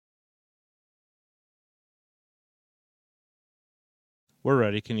We're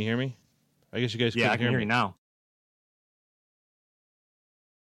ready. Can you hear me? I guess you guys Yeah, can't I can hear me you now.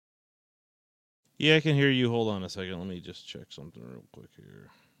 Yeah, I can hear you. Hold on a second. Let me just check something real quick here.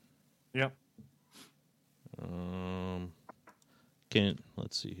 Yep.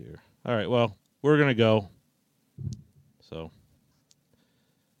 Let's see here. All right, well, we're going to go. So,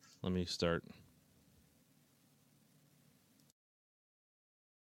 let me start.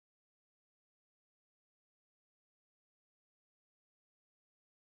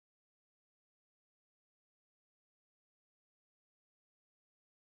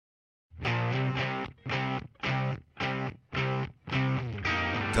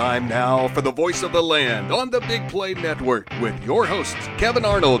 Time now for the voice of the land on the Big Play Network with your hosts, Kevin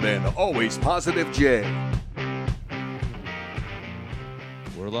Arnold and Always Positive Jay.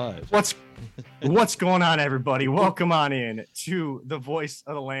 We're live. What's going on, everybody? Welcome on in to the voice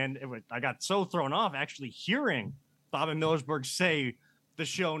of the land. I got so thrown off actually hearing Bob and Millersburg say the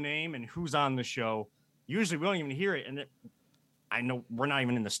show name and who's on the show. Usually we don't even hear it. And I know we're not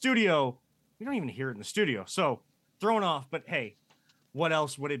even in the studio. We don't even hear it in the studio. So thrown off, but hey, what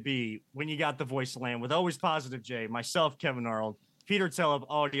else would it be when you got the voice of the land with Always Positive Jay, myself, Kevin Arnold, Peter Telep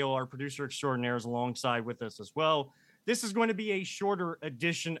Audio, our producer extraordinaire, is alongside with us as well. This is going to be a shorter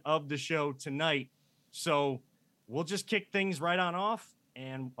edition of the show tonight. So we'll just kick things right on off.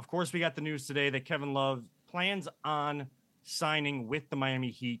 And of course, we got the news today that Kevin Love plans on signing with the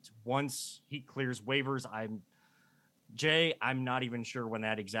Miami Heat once he clears waivers. I'm not even sure when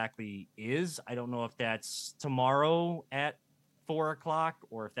that exactly is. I don't know if that's tomorrow at 4:00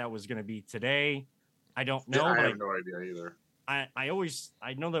 or if that was going to be today. I don't know. Yeah, I have no idea either.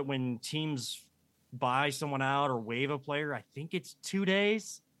 I know that when teams buy someone out or waive a player, I think it's 2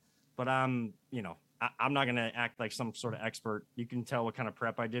 days, but I'm not going to act like some sort of expert. You can tell what kind of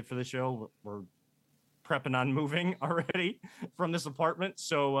prep I did for the show. We're prepping on moving already from this apartment.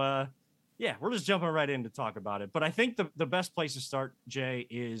 So, yeah, we're just jumping right in to talk about it. But I think the best place to start, Jay,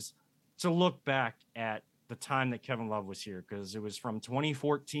 is to look back at the time that Kevin Love was here, because it was from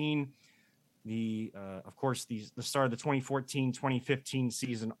 2014, of course, the start of the 2014-2015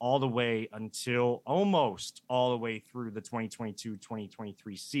 season, all the way until almost all the way through the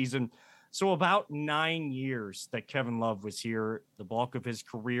 2022-2023 season. So about 9 years that Kevin Love was here, the bulk of his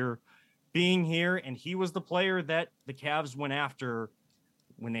career being here, and he was the player that the Cavs went after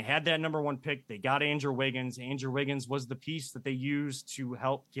when they had that number one pick. They got Andrew Wiggins. Andrew Wiggins was the piece that they used to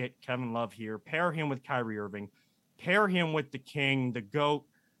help get Kevin Love here, pair him with Kyrie Irving, pair him with the king, the GOAT,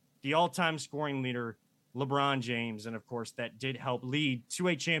 the all-time scoring leader, LeBron James. And of course, that did help lead to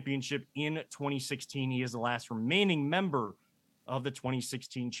a championship in 2016. He is the last remaining member of the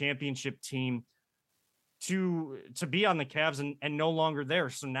 2016 championship team to be on the Cavs and no longer there.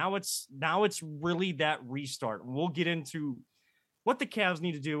 So now it's really that restart. We'll get into what the Cavs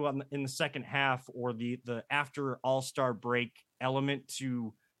need to do in the second half, or the after All-Star break element,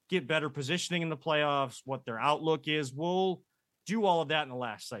 to get better positioning in the playoffs, what their outlook is. We'll do all of that in the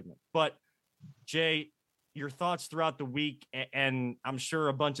last segment. But Jay, your thoughts throughout the week, and I'm sure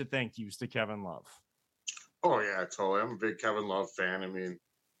a bunch of thank yous to Kevin Love. Oh yeah, totally. I'm a big Kevin Love fan. I mean,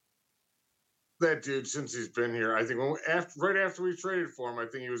 that dude, since he's been here, I think right after we traded for him, I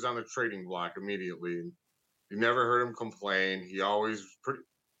think he was on the trading block immediately. And you never heard him complain. He always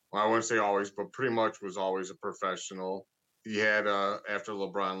I wouldn't say always, but pretty much was always a professional. He had, after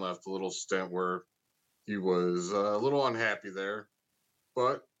LeBron left, a little stint where he was a little unhappy there,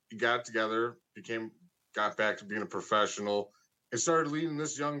 but he got it together, got back to being a professional, and started leading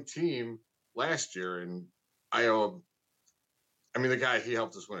this young team last year. And I mean, the guy, he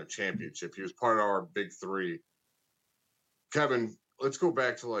helped us win a championship. He was part of our big three. Kevin, let's go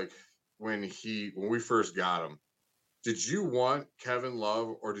back to like when we first got him. Did you want Kevin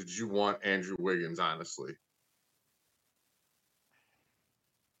Love or did you want Andrew Wiggins, honestly?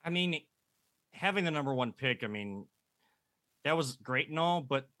 I mean, having the number one pick, I mean, that was great and all,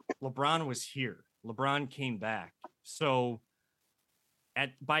 but LeBron was here. LeBron came back. So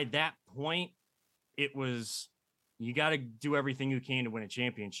by that point, it was, you got to do everything you can to win a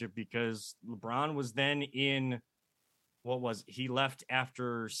championship, because LeBron was then in, he left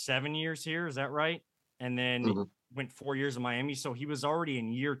after 7 years here. Is that right? And then went 4 years in Miami. So he was already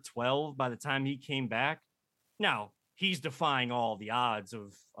in year 12 by the time he came back. Now he's defying all the odds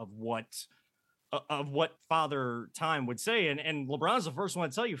of what Father Time would say. And LeBron's the first one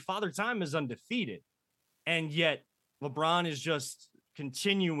to tell you Father Time is undefeated. And yet LeBron is just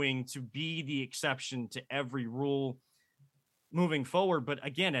continuing to be the exception to every rule moving forward. But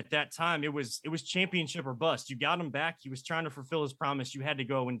again, at that time, it was championship or bust. You got him back. He was trying to fulfill his promise. You had to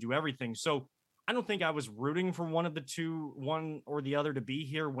go and do everything. So I don't think I was rooting for one of the two, one or the other, to be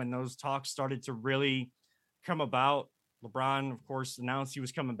here when those talks started to really come about. LeBron, of course, announced he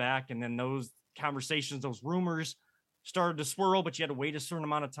was coming back, and then those conversations, those rumors started to swirl, but you had to wait a certain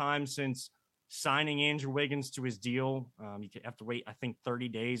amount of time since signing Andrew Wiggins to his deal. You have to wait, I think, 30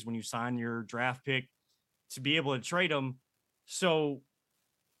 days when you sign your draft pick to be able to trade him. So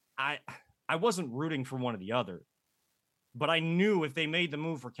I wasn't rooting for one or the other, but I knew if they made the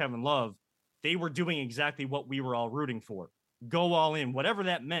move for Kevin Love, they were doing exactly what we were all rooting for. Go all in, whatever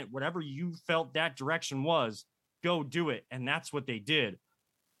that meant, whatever you felt that direction was, go do it. And that's what they did.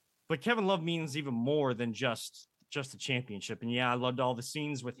 But Kevin Love means even more than just a championship. And yeah, I loved all the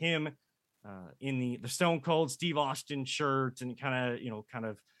scenes with him in the Stone Cold Steve Austin shirt and kind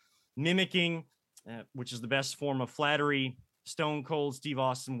of mimicking, which is the best form of flattery. Stone Cold Steve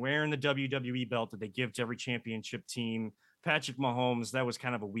Austin wearing the WWE belt that they give to every championship team. Patrick Mahomes, that was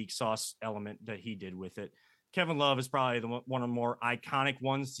kind of a weak sauce element that he did with it. Kevin Love is probably one of the more iconic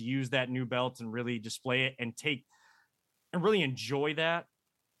ones to use that new belt and really display it and really enjoy that.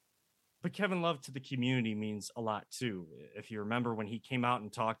 But Kevin Love to the community means a lot too. If you remember when he came out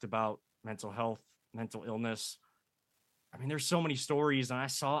and talked about mental health, mental illness, I mean, there's so many stories. And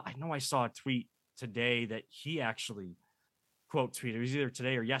I know I saw a tweet today that he actually quote tweeted. It was either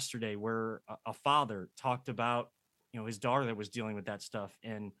today or yesterday where a father talked about, his daughter that was dealing with that stuff.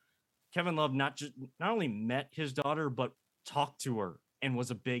 And Kevin Love not only met his daughter, but talked to her and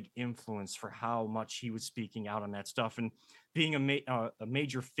was a big influence for how much he was speaking out on that stuff and being a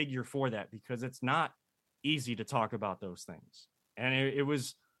major figure for that, because it's not easy to talk about those things. And it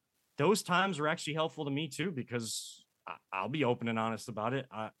was, those times were actually helpful to me too, because I'll be open and honest about it.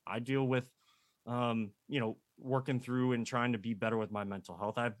 I deal with, working through and trying to be better with my mental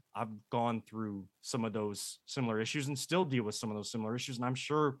health. I've gone through some of those similar issues and still deal with some of those similar issues. And I'm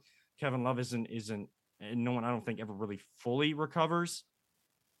sure Kevin Love isn't, and no one, I don't think, ever really fully recovers,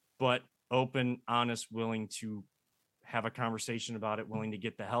 but open, honest, willing to have a conversation about it, willing to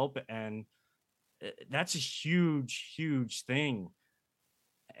get the help. And that's a huge, huge thing.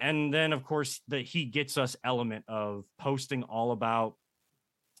 And then, of course, the he gets us element of posting all about,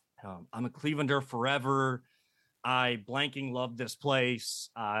 I'm a Clevelander forever. I blanking love this place.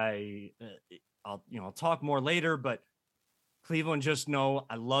 I'll talk more later, but Cleveland, just know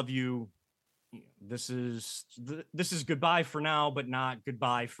I love you. This is goodbye for now, but not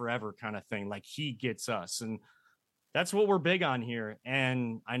goodbye forever kind of thing. Like, he gets us. And that's what we're big on here.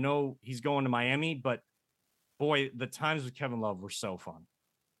 And I know he's going to Miami, but boy, the times with Kevin Love were so fun.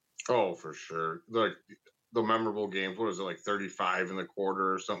 Oh, for sure. Like the memorable games, what was it, like 35 in the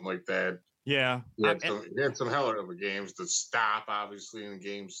quarter or something like that? Yeah. He had some hell of a games to stop, obviously, in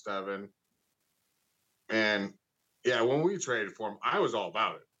game 7. And yeah, when we traded for him, I was all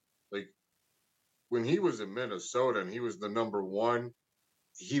about it. Like, when he was in Minnesota and he was the number 1,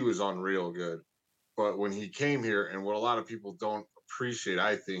 he was unreal good. But when he came here, and what a lot of people don't appreciate,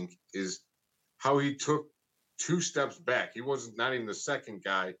 I think, is how he took 2 steps back. He wasn't not even the second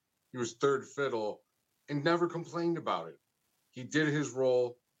guy. He was third fiddle and never complained about it. He did his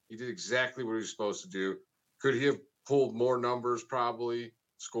role. He did exactly what he was supposed to do. Could he have pulled more numbers, probably,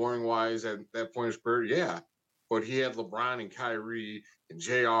 scoring-wise, at that point in his career? Yeah. But he had LeBron and Kyrie and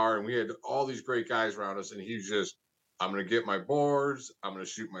JR, and we had all these great guys around us, and he was just, I'm going to get my boards, I'm going to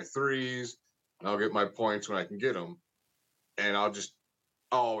shoot my threes, and I'll get my points when I can get them. And I'll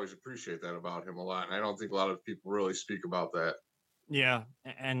always appreciate that about him a lot. And I don't think a lot of people really speak about that. Yeah.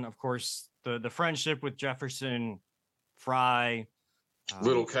 And of course, the friendship with Jefferson, Fry,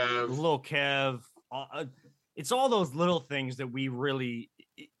 Little Kev. It's all those little things that we really,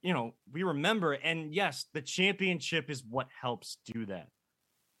 we remember. And yes, the championship is what helps do that.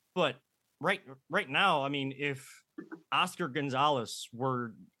 But right now, I mean, if Oscar Gonzalez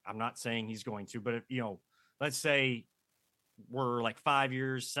I'm not saying he's going to, but if, let's say we're like 5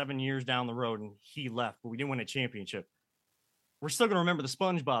 years, 7 years down the road and he left, but we didn't win a championship, we're still going to remember the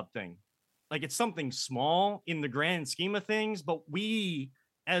SpongeBob thing. Like, it's something small in the grand scheme of things, but we,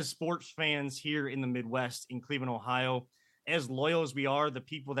 as sports fans here in the Midwest, in Cleveland, Ohio, as loyal as we are, the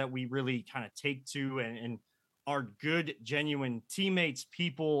people that we really kind of take to and are good, genuine teammates,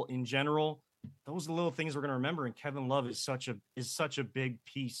 people in general, those are the little things we're going to remember. And Kevin Love is such a big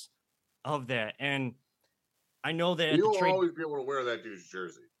piece of that. And I know that you'll always be able to wear that dude's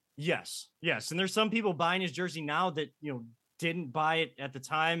jersey. Yes. And there's some people buying his jersey now that, didn't buy it at the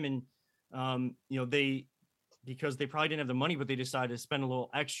time. And, because they probably didn't have the money, but they decided to spend a little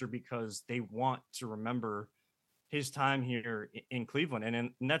extra because they want to remember his time here in Cleveland.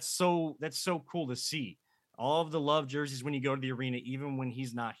 And that's so cool to see. all of the love jerseys when you go to the arena, even when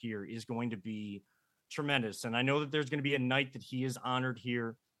he's not here, is going to be tremendous. And I know that there's going to be a night that he is honored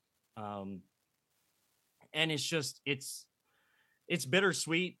here. And it's just, it's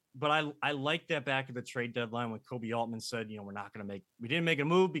bittersweet, but I like that back at the trade deadline when Kobe Altman said, we didn't make a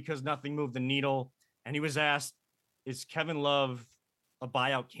move because nothing moved the needle. And he was asked, is Kevin Love a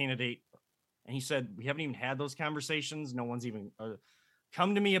buyout candidate? And he said, we haven't even had those conversations. No one's even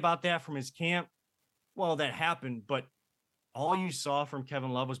come to me about that from his camp. Well, that happened, but all you saw from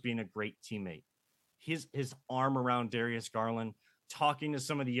Kevin Love was being a great teammate. His arm around Darius Garland, talking to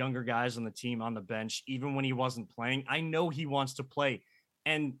some of the younger guys on the team on the bench, even when he wasn't playing. I know he wants to play,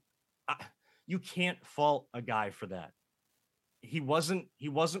 and you can't fault a guy for that. He wasn't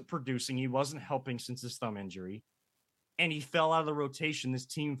producing. He wasn't helping since his thumb injury, and he fell out of the rotation. This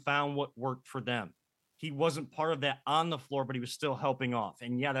team found what worked for them. He wasn't part of that on the floor, but he was still helping off.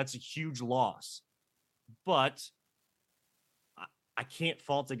 And yeah, that's a huge loss. But I can't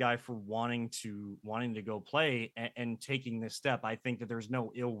fault a guy for wanting to go play and taking this step. I think that there's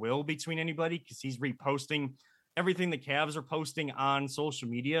no ill will between anybody because he's reposting everything the Cavs are posting on social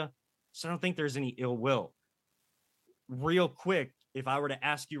media. So I don't think there's any ill will. Real quick, if I were to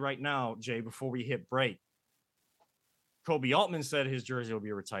ask you right now, Jay, before we hit break, Kobe Altman said his jersey will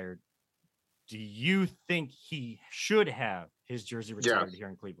be retired. Do you think he should have his jersey retired here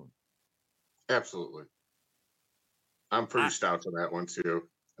in Cleveland? Absolutely. I'm pretty stout on that one too.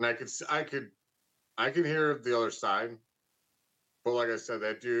 And I can hear the other side. But like I said,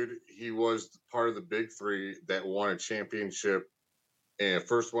 that dude, he was part of the big three that won a championship and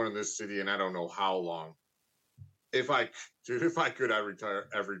first one in this city, and I don't know how long. If I could, I'd retire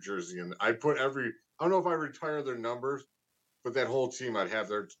every jersey. And I don't know if I retire their numbers, but that whole team, I'd have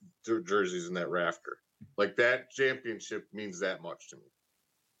their jerseys in that rafter. Like, that championship means that much to me.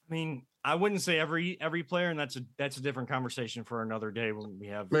 I mean, I wouldn't say every player, and that's a different conversation for another day when we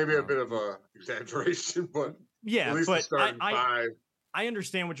have maybe a bit of a exaggeration, but yeah, at least but I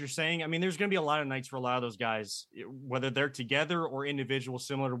understand what you're saying. I mean, there's going to be a lot of nights for a lot of those guys, whether they're together or individual,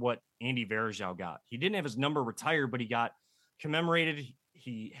 similar to what Andy Varejao got. He didn't have his number retired, but he got commemorated.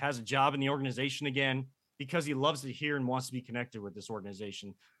 He has a job in the organization again because he loves it here and wants to be connected with this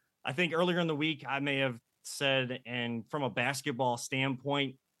organization. I think earlier in the week, I may have said, and from a basketball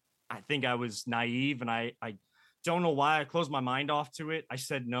standpoint, I think I was naive, and I don't know why I closed my mind off to it. I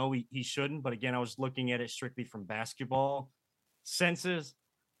said, no, he shouldn't. But again, I was looking at it strictly from basketball senses,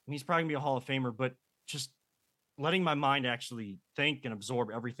 and he's probably going to be a Hall of Famer, but just letting my mind actually think and absorb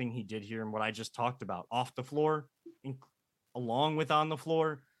everything he did here and what I just talked about off the floor, along with on the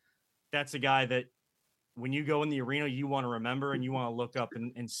floor, that's a guy that when you go in the arena, you want to remember and you want to look up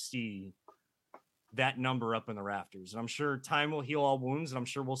and see that number up in the rafters. And I'm sure time will heal all wounds, and I'm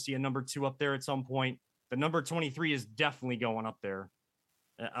sure we'll see a number 2 up there at some point. The number 23 is definitely going up there,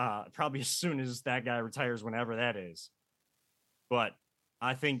 probably as soon as that guy retires, whenever that is. But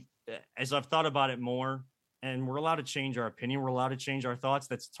I think as I've thought about it more, and we're allowed to change our opinion, we're allowed to change our thoughts,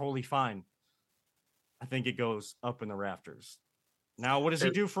 that's totally fine. I think it goes up in the rafters. Now, what does he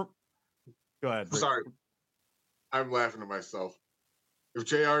do for... Go ahead. Rick. Sorry. I'm laughing at myself. If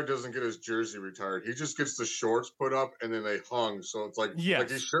JR doesn't get his jersey retired, he just gets the shorts put up and then they hung. So it's like, like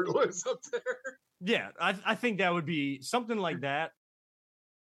he's shirtless up there. Yeah, I think that would be something like that.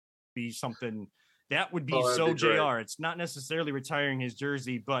 Be something that would be so JR. Great. It's not necessarily retiring his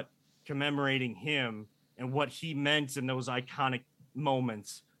jersey, but commemorating him and what he meant in those iconic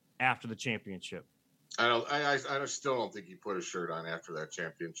moments after the championship. I still don't think he put a shirt on after that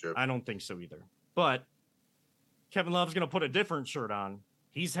championship. I don't think so either. But Kevin Love's going to put a different shirt on.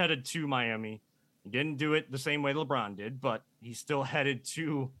 He's headed to Miami. He didn't do it the same way LeBron did, but he's still headed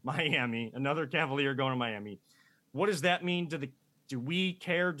to Miami. Another Cavalier going to Miami. What does that mean? Do we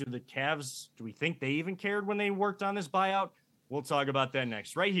care? Do the Cavs, do we think they even cared when they worked on this buyout? We'll talk about that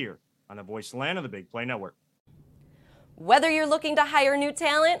next, right here on the Voice of the Land of the Big Play Network. Whether you're looking to hire new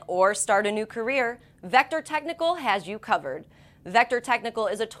talent or start a new career, Vector Technical has you covered. Vector Technical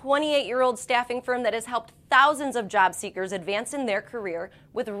is a 28-year-old staffing firm that has helped thousands of job seekers advance in their career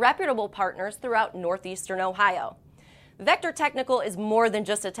with reputable partners throughout northeastern Ohio. Vector Technical is more than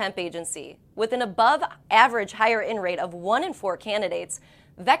just a temp agency. With an above-average hire-in rate of 1 in 4 candidates,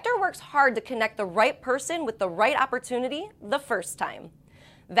 Vector works hard to connect the right person with the right opportunity the first time.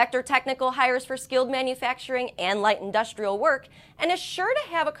 Vector Technical hires for skilled manufacturing and light industrial work and is sure to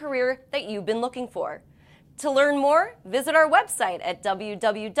have a career that you've been looking for. To learn more, visit our website at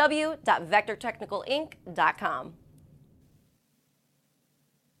www.vectortechnicalinc.com.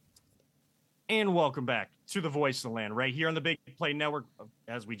 And welcome back to the Voice of the Land right here on the Big Play Network.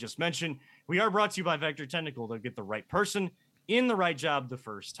 As we just mentioned, we are brought to you by Vector Technical to get the right person in the right job the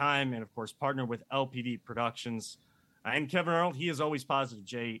first time. And of course, partner with LPD Productions. I am Kevin Arnold. He is always Positive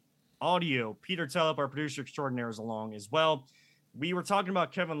J Audio. Peter Tellup, our producer extraordinaire, is along as well. We were talking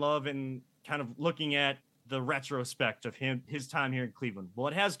about Kevin Love and kind of looking at the retrospect of his time here in Cleveland. Well,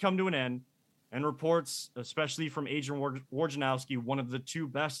 it has come to an end, and reports, especially from Adrian Wojnarowski, one of the two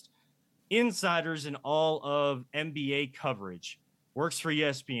best insiders in all of NBA coverage, works for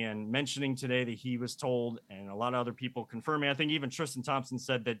ESPN, mentioning today that he was told, and a lot of other people confirming, I think even Tristan Thompson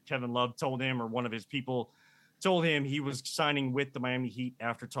said that Kevin Love told him, or one of his people told him, he was signing with the Miami Heat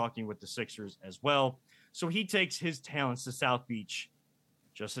after talking with the Sixers as well. So he takes his talents to South Beach,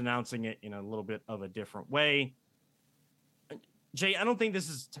 just announcing it in a little bit of a different way. Jay, I don't think this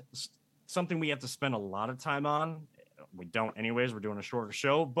is something we have to spend a lot of time on. We don't anyways. We're doing a shorter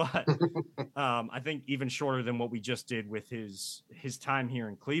show, but I think even shorter than what we just did with his time here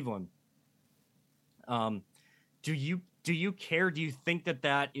in Cleveland. Do you care? Do you think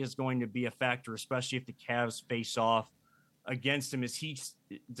that is going to be a factor, especially if the Cavs face off against him? Is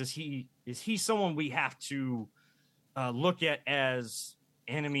he someone we have to look at as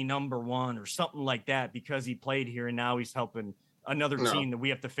enemy number one or something like that because he played here and now he's helping another team that we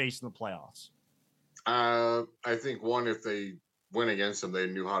have to face in the playoffs? I think one, if they went against him, they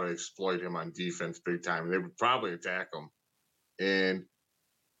knew how to exploit him on defense big time. They would probably attack him. And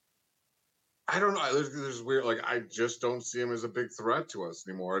I don't know. There's weird, like, I just don't see him as a big threat to us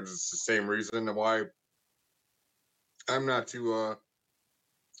anymore. It's the same reason why I'm not too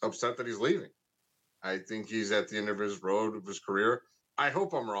upset that he's leaving. I think he's at the end of his road of his career. I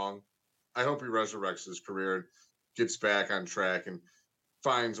hope I'm wrong. I hope he resurrects his career and gets back on track and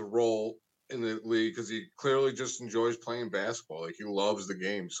finds a role in the league, because he clearly just enjoys playing basketball. Like, he loves the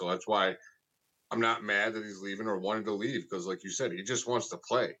game. So that's why I'm not mad that he's leaving or wanted to leave, because like you said, he just wants to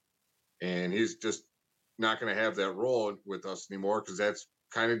play. And he's just not going to have that role with us anymore, because that's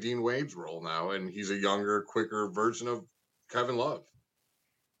kind of Dean Wade's role now. And he's a younger, quicker version of Kevin Love.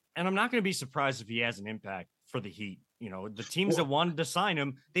 And I'm not going to be surprised if he has an impact for the Heat. You know, the teams that wanted to sign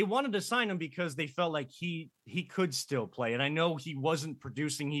him, they wanted to sign him because they felt like he could still play. And I know he wasn't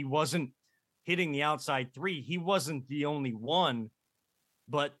producing. He wasn't hitting the outside three. He wasn't the only one,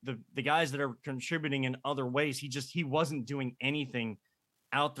 but the guys that are contributing in other ways, he wasn't doing anything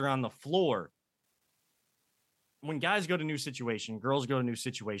out there on the floor. When guys go to new situations, girls go to new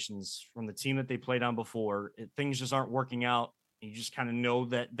situations from the team that they played on before, things just aren't working out. You just kind of know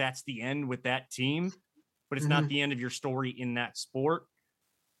that that's the end with that team, but it's not the end of your story in that sport.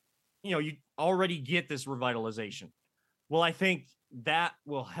 You know, you already get this revitalization. Well, I think that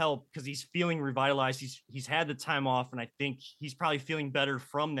will help because he's feeling revitalized. He's had the time off, and I think he's probably feeling better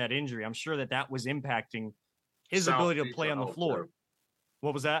from that injury. I'm sure that was impacting his ability to play on the floor.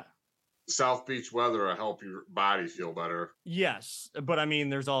 What was that? South Beach weather will help your body feel better. Yes, but I mean,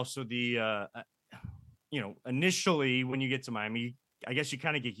 there's also the, initially when you get to Miami, I guess you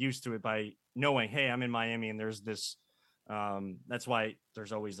kind of get used to it by knowing, hey, I'm in Miami, and there's this. That's why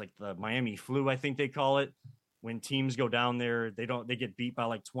there's always like the Miami flu, I think they call it. When teams go down there, they get beat by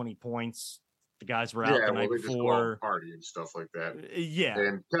like 20 points. The guys were out the night before, party and stuff like that. Yeah,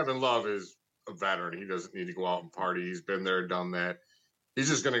 and Kevin Love is a veteran. He doesn't need to go out and party. He's been there, done that. He's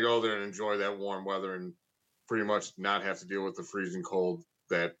just going to go there and enjoy that warm weather and pretty much not have to deal with the freezing cold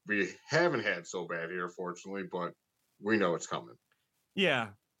that we haven't had so bad here, fortunately, but we know it's coming. Yeah.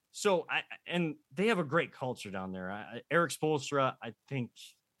 So and they have a great culture down there. Eric Spoelstra, I think,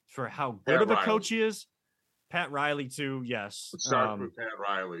 for how good of a coach he is. Pat Riley too. Yes. It starts with Pat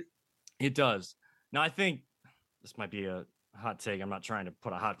Riley. It does. Now, I think this might be a hot take. I'm not trying to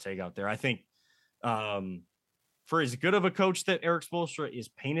put a hot take out there. I think for as good of a coach that Eric Spoelstra is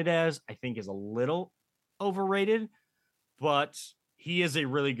painted as, I think is a little overrated, but he is a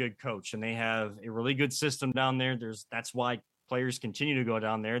really good coach, and they have a really good system down there. That's why players continue to go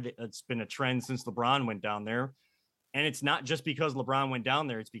down there. It's been a trend since LeBron went down there. And it's not just because LeBron went down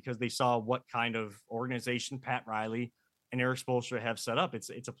there. It's because they saw what kind of organization Pat Riley and Eric Spoelstra have set up. It's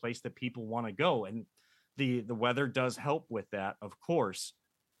a place that people want to go. And the weather does help with that, of course.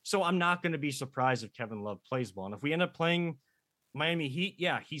 So I'm not going to be surprised if Kevin Love plays well. And if we end up playing Miami Heat,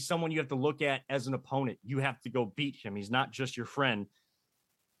 yeah, he's someone you have to look at as an opponent. You have to go beat him. He's not just your friend.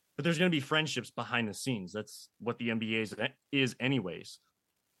 But there's going to be friendships behind the scenes. That's what the NBA is anyways.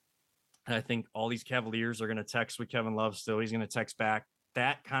 And I think all these Cavaliers are going to text with Kevin Love still. He's going to text back.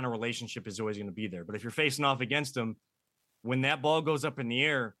 That kind of relationship is always going to be there. But if you're facing off against him, when that ball goes up in the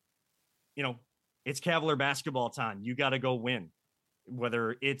air, it's Cavalier basketball time. You got to go win.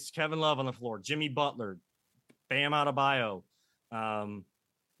 Whether it's Kevin Love on the floor, Jimmy Butler, Bam Adebayo. I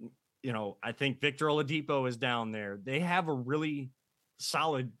think Victor Oladipo is down there. They have a really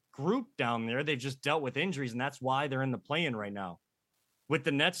solid group down there. They've just dealt with injuries, and that's why they're in the play-in right now. With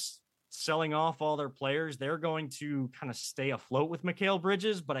the Nets selling off all their players, they're going to kind of stay afloat with Mikal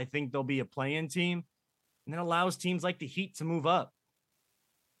Bridges, but I think they'll be a play-in team, and that allows teams like the Heat to move up.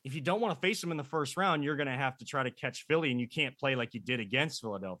 If you don't want to face them in the first round, you're going to have to try to catch Philly, and you can't play like you did against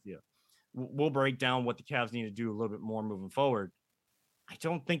Philadelphia. We'll break down what the Cavs need to do a little bit more moving forward. I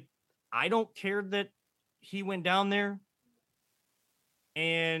don't care that he went down there,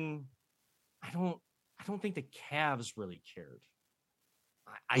 and I don't think the Cavs really cared.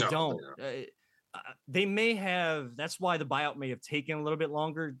 I don't. They may have. That's why the buyout may have taken a little bit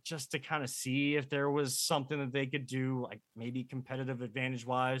longer, just to kind of see if there was something that they could do, like maybe competitive advantage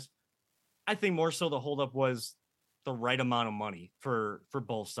wise. I think more so the holdup was the right amount of money for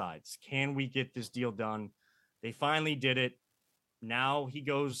both sides. Can we get this deal done? They finally did it. Now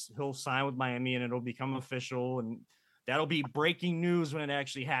he'll sign with Miami, and it'll become official, and that'll be breaking news when it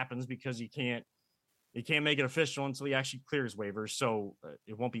actually happens, because you can't make it official until he actually clears waivers. So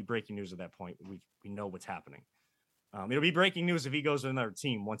it won't be breaking news at that point. We know what's happening. It'll be breaking news if he goes to another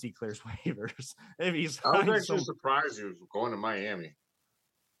team once he clears waivers. If he's I was actually surprised he was going to Miami.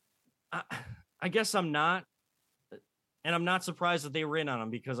 I guess I'm not. And I'm not surprised that they were in on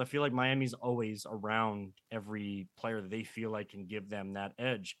him, because I feel like Miami's always around every player that they feel like can give them that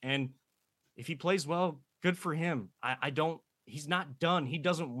edge. And if he plays well, good for him. He's not done. He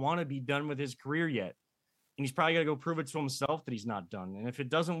doesn't want to be done with his career yet. And he's probably got to go prove it to himself that he's not done. And if it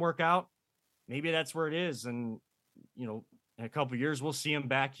doesn't work out, maybe that's where it is. And, in a couple of years, we'll see him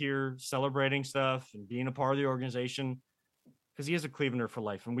back here celebrating stuff and being a part of the organization, because he is a Clevelander for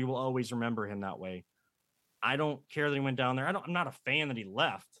life, and we will always remember him that way. I don't care that he went down there. I'm not a fan that he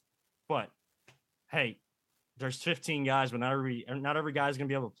left, but hey, there's 15 guys, but not every guy's going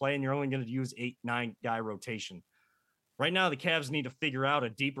to be able to play, and you're only going to use 8-9 guy rotation. Right now, the Cavs need to figure out a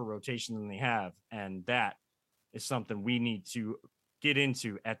deeper rotation than they have, and that is something we need to get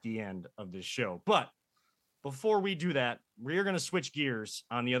into at the end of this show. But before we do that, we're going to switch gears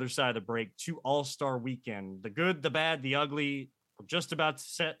on the other side of the break to All-Star Weekend. The good, the bad, the ugly. We're just about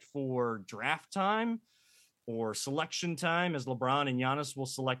set for draft time, or selection time, as LeBron and Giannis will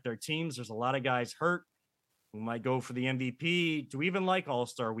select their teams. There's a lot of guys hurt who might go for the MVP. Do we even like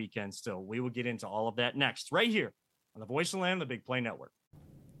All-Star Weekend still? We will get into all of that next, right here on the Voice of the Land, the Big Play Network.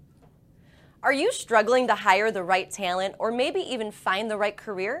 Are you struggling to hire the right talent, or maybe even find the right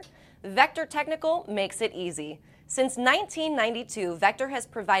career? Vector Technical makes it easy. Since 1992, Vector has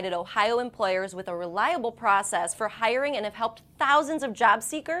provided Ohio employers with a reliable process for hiring and have helped thousands of job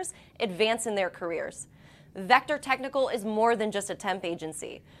seekers advance in their careers. Vector Technical is more than just a temp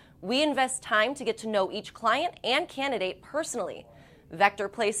agency. We invest time to get to know each client and candidate personally. Vector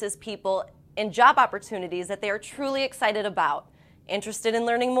places people in job opportunities that they are truly excited about. Interested in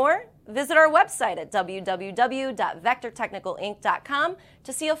learning more? Visit our website at www.vectortechnicalinc.com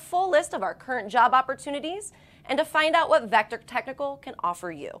to see a full list of our current job opportunities and to find out what Vector Technical can offer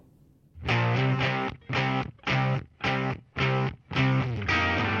you.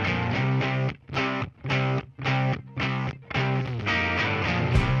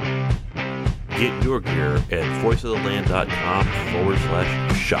 Get your gear at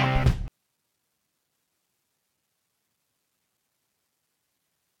voiceoftheland.com/shop.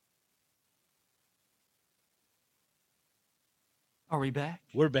 Are we back?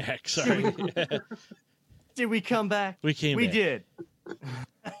 We're back. Sorry. Did we come back? We came We back. did.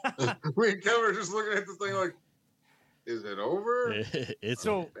 We were just looking at this thing like, is it over? It's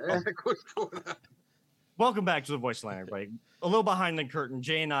So, What's going on? welcome back to the Voice of the Land, everybody. A little behind the curtain.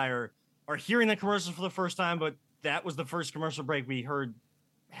 Jay and I are hearing the commercials for the first time, but that was the first commercial break. We heard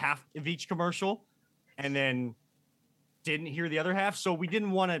half of each commercial and then didn't hear the other half. So we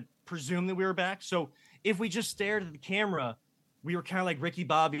didn't want to presume that we were back. So if we just stared at the camera, we were kind of like Ricky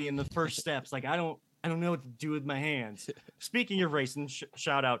Bobby in the first steps. Like, I don't know what to do with my hands. Speaking of racing,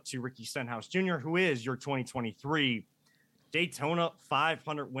 shout out to Ricky Stenhouse Jr., who is your 2023 Daytona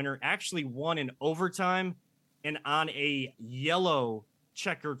 500 winner. Actually won in overtime and on a yellow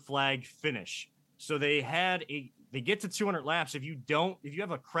checkered flag finish. So they get to 200 laps. If you have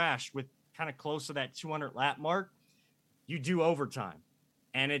a crash with kind of close to that 200 lap mark, you do overtime.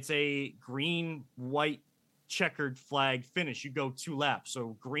 And it's a green, white, checkered flag finish. You go 2 laps.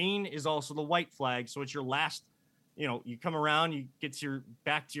 So green is also the white flag. So it's your last, you come around, you get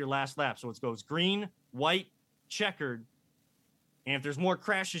back to your last lap. So it goes green, white, checkered. And if there's more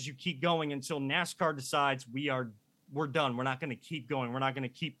crashes, you keep going until NASCAR decides we're done. We're not going to keep going. We're not going to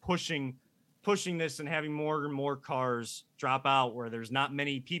keep pushing pushing this and having more and more cars drop out where there's not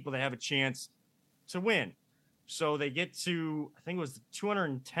many people that have a chance to win. So they get to, I think it was the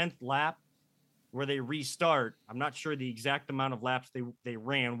 210th lap where they restart. I'm not sure the exact amount of laps they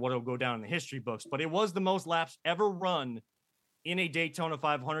ran, what will go down in the history books, but it was the most laps ever run in a Daytona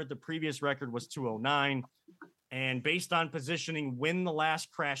 500. The previous record was 209. And based on positioning, when the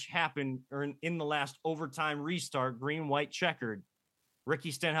last crash happened, or in the last overtime restart, green, white, checkered,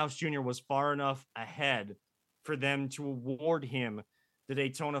 Ricky Stenhouse Jr. was far enough ahead for them to award him the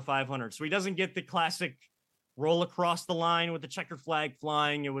Daytona 500. So he doesn't get the classic roll across the line with the checkered flag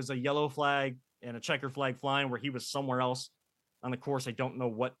flying. It was a yellow flag and a checkered flag flying where he was somewhere else on the course. I don't know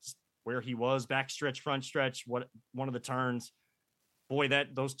where he was, backstretch, front stretch, one of the turns. Boy,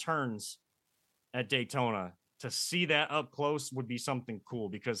 those turns at Daytona, to see that up close would be something cool,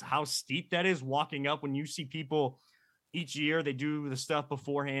 because how steep that is walking up. When you see people each year, they do the stuff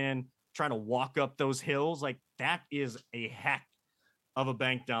beforehand, trying to walk up those hills. Like, that is a heck of a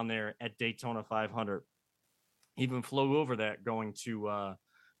bank down there at Daytona 500. Even flew over that going to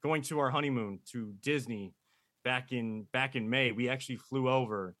our honeymoon to Disney back in May. We actually flew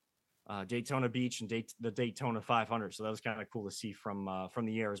over Daytona Beach and the Daytona 500. So that was kind of cool to see from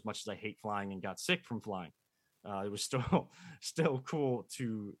the air, as much as I hate flying and got sick from flying. It was still cool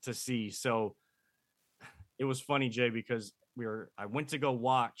to see. So it was funny, Jay, because I went to go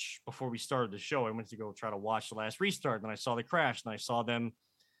watch before we started the show. I went to go try to watch the last restart, and I saw the crash, and I saw them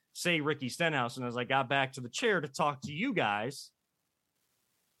say Ricky Stenhouse. And as I got back to the chair to talk to you guys,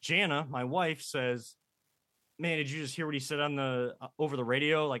 Jana, my wife, says, "Man, did you just hear what he said on the over the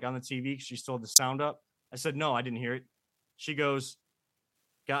radio, like on the TV?" Because she still had the sound up. I said, "No, I didn't hear it." She goes,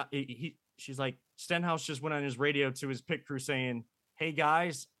 she's like, "Stenhouse just went on his radio to his pit crew saying, 'Hey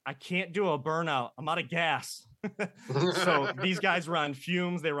guys, I can't do a burnout. I'm out of gas.'" So these guys were on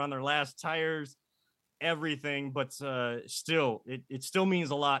fumes. They were on their last tires, everything. But still, it still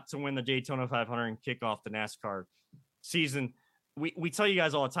means a lot to win the Daytona 500 and kick off the NASCAR season. We tell you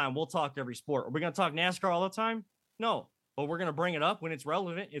guys all the time, we'll talk every sport. Are we going to talk NASCAR all the time? No, but we're going to bring it up when it's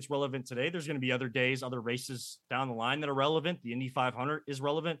relevant. It's relevant today. There's going to be other days, other races down the line that are relevant. The Indy 500 is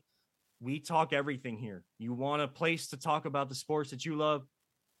relevant. We talk everything here. You want a place to talk about the sports that you love?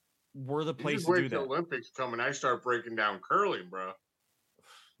 We're the place to do that. The Olympics come and I start breaking down curling, bro.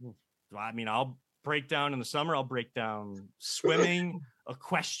 I mean, I'll break down in the summer. I'll break down swimming,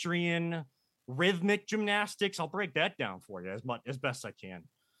 equestrian, rhythmic gymnastics. I'll break that down for you as best I can.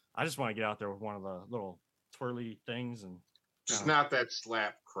 I just want to get out there with one of the little twirly things and just not that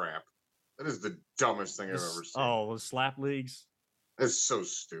slap crap. That is the dumbest thing I've ever seen. Oh, the slap leagues. It's so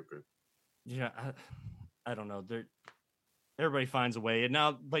stupid. Yeah, I don't know. Everybody finds a way, and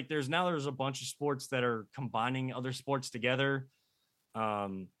now there's a bunch of sports that are combining other sports together. I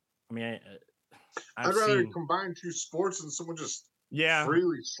mean, I'd rather combine two sports than someone just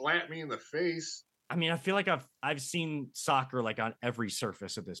freely slap me in the face. I mean, I feel like I've seen soccer like on every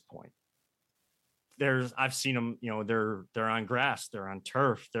surface at this point. I've seen them. You know, they're on grass, they're on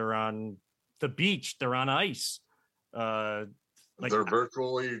turf, they're on the beach, they're on ice. They're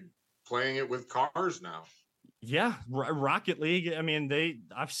virtually playing it with cars now. Yeah, Rocket League. I mean,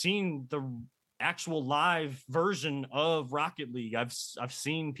 I've seen the actual live version of Rocket League. I've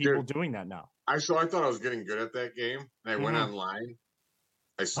seen people doing that now. I thought I was getting good at that game, and I went online.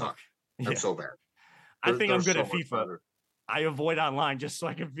 I suck. I'm so bad. I think I'm good at FIFA. Better. I avoid online just so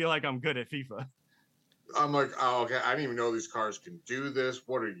I can feel like I'm good at FIFA. I'm like, oh, okay. I didn't even know these cars can do this.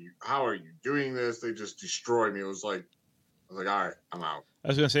 How are you doing this? They just destroyed me. I was like, all right, I'm out. I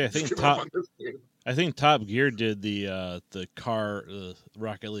was gonna say, I think Top Gear did the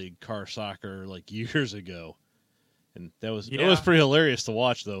Rocket League car soccer like years ago, and it was pretty hilarious to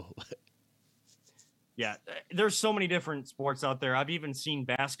watch though. Yeah, there's so many different sports out there. I've even seen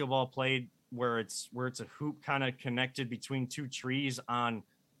basketball played where it's a hoop kind of connected between two trees on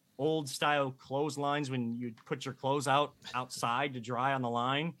old style clotheslines when you put your clothes outside to dry on the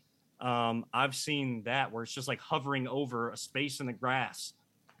line. I've seen that where it's just like hovering over a space in the grass,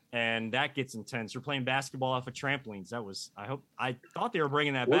 and that gets intense. You're playing basketball off of trampolines. I thought they were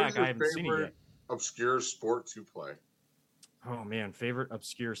bringing that back. I haven't seen it yet. Obscure sport to play. Oh man, favorite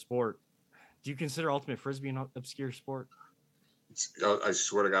obscure sport. Do you consider Ultimate Frisbee an obscure sport? I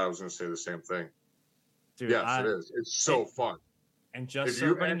swear to God, I was going to say the same thing. Dude, yes, it is. It's so fun. And just so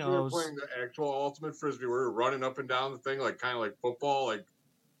everybody knows, playing the actual Ultimate Frisbee, where you're running up and down the thing, like kind of like football, like,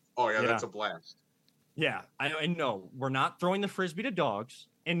 oh yeah, that's a blast. Yeah, I know. We're not throwing the Frisbee to dogs,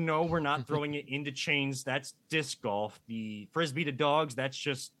 and no, we're not throwing it into chains. That's disc golf. The Frisbee to dogs, that's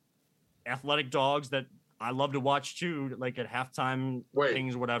just athletic dogs that I love to watch too, like at halftime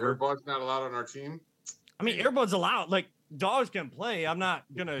things, whatever. Airbud's not allowed on our team? I mean, Airbud's allowed. Like, dogs can play. I'm not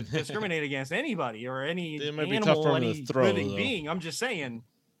going to discriminate against anybody or any animal, any living being. I'm just saying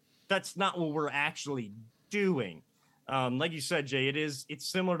that's not what we're actually doing. Like you said, Jay, it's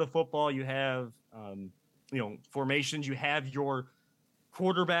similar to football. You have, formations. You have your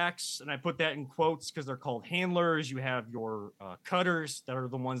quarterbacks, and I put that in quotes because they're called handlers. You have your cutters that are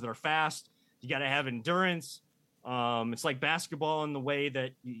the ones that are fast. You got to have endurance. It's like basketball in the way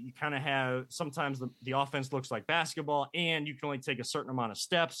that you kind of have sometimes the offense looks like basketball, and you can only take a certain amount of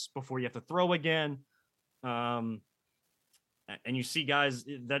steps before you have to throw again. And you see guys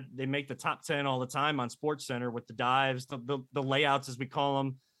that they make the top 10 all the time on Sports Center with the dives, the layouts, as we call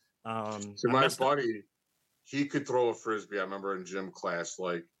them. So my buddy, he could throw a Frisbee. I remember in gym class,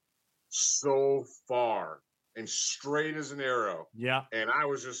 like so far and straight as an arrow. Yeah. And I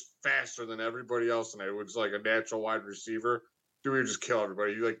was just faster than everybody else. And I was like a natural wide receiver. Dude, we would just kill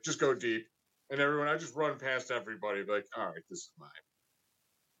everybody. You like, just go deep. And everyone, I just run past everybody. Be like, all right, this is mine.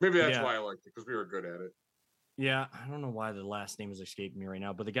 Maybe that's why I liked it, because we were good at it. Yeah. I don't know why the last name is escaping me right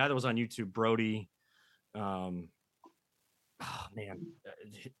now, but the guy that was on YouTube, Brody, oh man,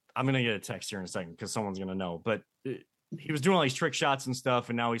 I'm going to get a text here in a second because someone's going to know, but he was doing all these trick shots and stuff.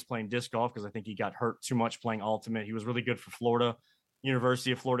 And now he's playing disc golf because I think he got hurt too much playing ultimate. He was really good for Florida,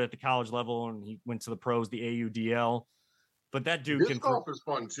 University of Florida at the college level. And he went to the pros, the AUDL, but that dude disc golf is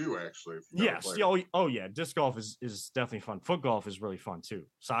fun too, actually. Yes. Oh yeah. Disc golf is definitely fun. Foot golf is really fun too.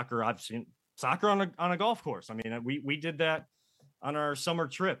 Soccer. I've seen soccer on a golf course. I mean, we did that on our summer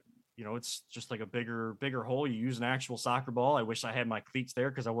trip. You know, it's just like a bigger hole. You use an actual soccer ball. I wish I had my cleats there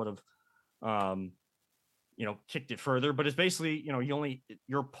because I would have, kicked it further. But it's basically,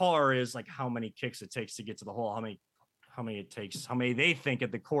 your par is like how many kicks it takes to get to the hole, how many they think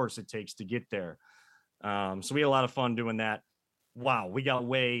at the course it takes to get there. So we had a lot of fun doing that. Wow, we got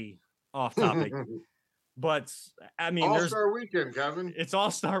way off topic. But I mean, All-Star Weekend, Kevin. It's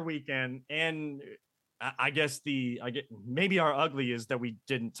All-Star Weekend, and I guess maybe our ugly is that we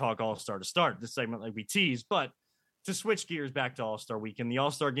didn't talk All-Star to start this segment like we teased, but to switch gears back to All-Star Weekend, the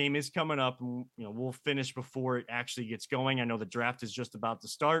All-Star game is coming up, and we'll finish before it actually gets going. I know the draft is just about to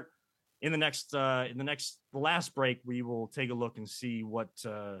start. In the last break, we will take a look and see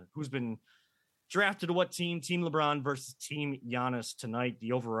who's been drafted to what team. Team LeBron versus Team Giannis tonight.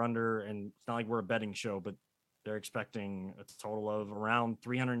 The over/under, and it's not like we're a betting show, but they're expecting a total of around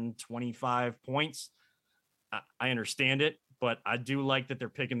 325 points. I understand it, but I do like that they're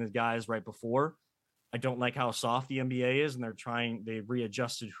picking the guys right before. I don't like how soft the NBA is, and they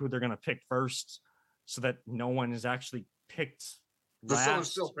readjusted who they're going to pick first so that no one is actually picked last. But someone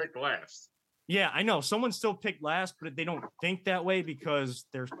still picked last. Yeah, I know. Someone still picked last, but they don't think that way because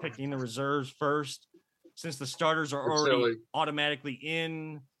they're picking the reserves first since the starters are already automatically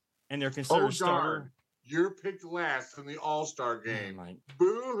in and they're considered starter. You're picked last in the All-Star game.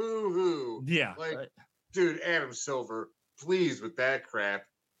 Boo-hoo-hoo. Yeah. Dude, Adam Silver, please with that crap.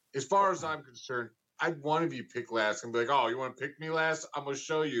 As far as I'm concerned, I'd want to be picked last and be like, oh, you want to pick me last? I'm going to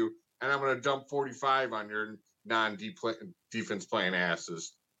show you, and I'm going to dump 45 on your non-defense playing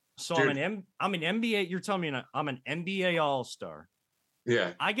asses. So dude, I'm an NBA. You're telling me I'm an NBA All-Star.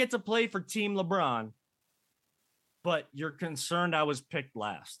 Yeah. I get to play for Team LeBron, but you're concerned I was picked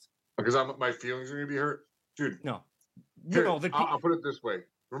last. Because my feelings are going to be hurt? Dude. No. I'll put it this way.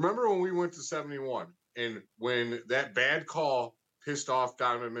 Remember when we went to 71 and when that bad call pissed off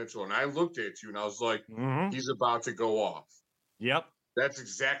Donovan Mitchell, and I looked at you and I was like, he's about to go off. Yep. That's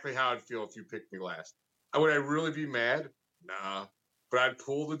exactly how I'd feel if you picked me last. Would I really be mad? Nah. But I'd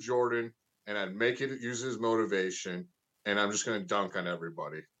pull the Jordan and I'd make it use his motivation, and I'm just going to dunk on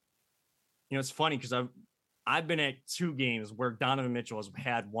everybody. It's funny because I've been at 2 games where Donovan Mitchell has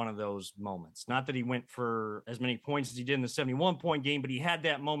had one of those moments. Not that he went for as many points as he did in the 71-point game, but he had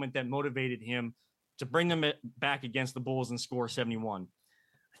that moment that motivated him to bring them back against the Bulls and score 71.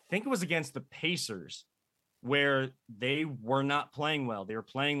 I think it was against the Pacers where they were not playing well. They were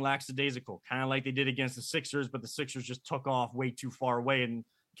playing lackadaisical, kind of like they did against the Sixers, but the Sixers just took off way too far away, and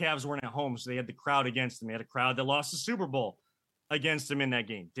Cavs weren't at home, so they had the crowd against them. They had a crowd that lost the Super Bowl against them in that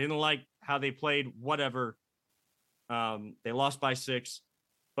game. Didn't like how they played, whatever. They lost by 6.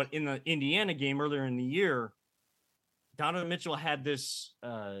 But in the Indiana game earlier in the year, Donovan Mitchell had this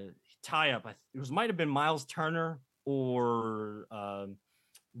tie-up. It might have been Miles Turner or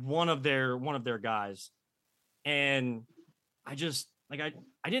one of their guys. And I just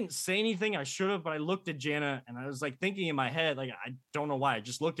I didn't say anything. I should have, but I looked at Jana and I was like thinking in my head, like, I don't know why. I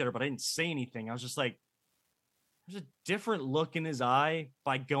just looked at her, but I didn't say anything. I was just like, there's a different look in his eye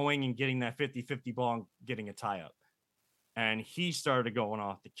by going and getting that 50-50 ball and getting a tie up. And he started going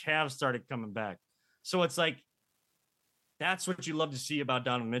off. The Cavs started coming back. So it's like, that's what you love to see about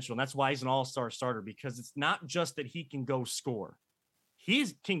Donovan Mitchell. And that's why he's an all-star starter, because it's not just that he can go score. He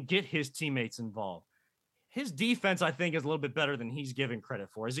can get his teammates involved. His defense, I think, is a little bit better than he's given credit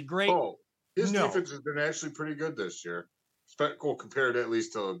for. Is it great? Oh, his defense has been actually pretty good this year. Cool, compared at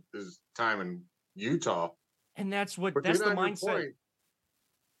least to his time in Utah. And that's the mindset.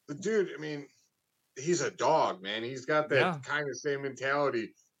 The dude, I mean, he's a dog, man. He's got that kind of same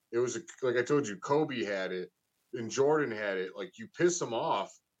mentality. It was like I told you, Kobe had it and Jordan had it. Like, you piss them off,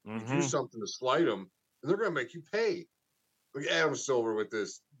 you do something to slight them, and they're going to make you pay. Like Adam Silver with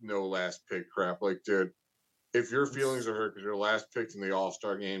this no last pick crap. Like, dude, if your feelings are hurt because you're last picked in the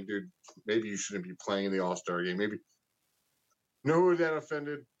All-Star game, dude, maybe you shouldn't be playing in the All-Star game. Maybe. You know who that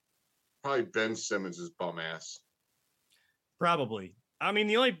offended? Probably Ben Simmons' bum ass. Probably. I mean,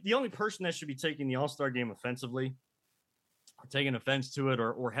 the only person that should be taking the All-Star game offensively, or taking offense to it,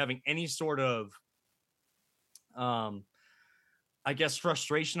 or having any sort of, I guess,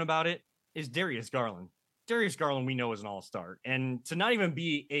 frustration about it, is Darius Garland. Darius Garland, we know, is an all-star. And to not even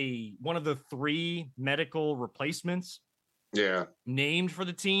be one of the 3 medical replacements named for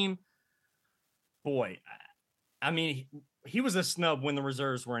the team, boy, I mean, he was a snub when the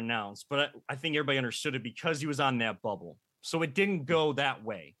reserves were announced, but I think everybody understood it because he was on that bubble. So it didn't go that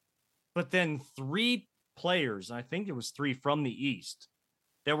way. But then 3 players, I think it was 3 from the East,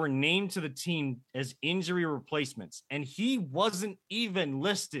 that were named to the team as injury replacements, and he wasn't even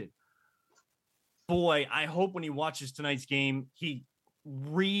listed. Boy, I hope when he watches tonight's game, he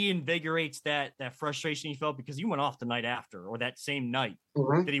reinvigorates that frustration he felt because he went off the night after, or that same night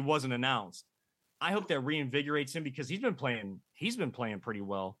that he wasn't announced. I hope that reinvigorates him because he's been playing pretty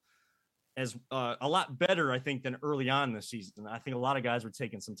well, as a lot better, I think, than early on this season. I think a lot of guys were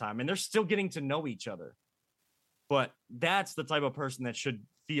taking some time, and they're still getting to know each other. But that's the type of person that should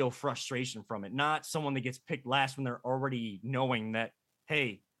feel frustration from it, not someone that gets picked last when they're already knowing that,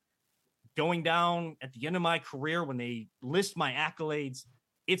 hey, going down at the end of my career, when they list my accolades,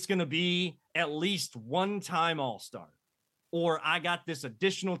 it's going to be at least 1-time All-Star. Or I got this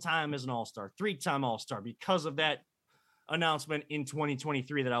additional time as an All-Star, 3-time All-Star, because of that announcement in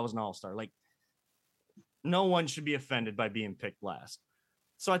 2023 that I was an All-Star. Like, no one should be offended by being picked last.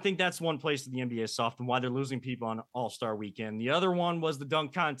 So I think that's one place that the NBA is soft and why they're losing people on All-Star weekend. The other one was the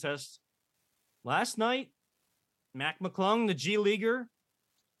dunk contest. Last night, Mac McClung, the G Leaguer,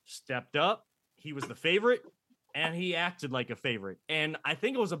 stepped up. He was the favorite, and he acted like a favorite. And I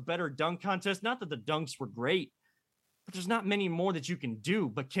think it was a better dunk contest. Not that the dunks were great, but there's not many more that you can do.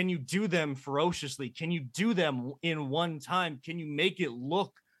 But can you do them ferociously? Can you do them in one time? Can you make it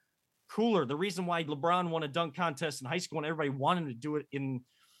look cooler? The reason why LeBron won a dunk contest in high school and everybody wanted to do it in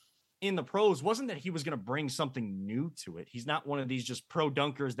the pros wasn't that he was going to bring something new to it. He's not one of these just pro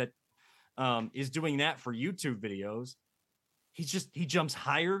dunkers that is doing that for YouTube videos. He jumps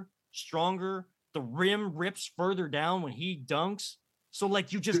higher, stronger. The rim rips further down when he dunks. So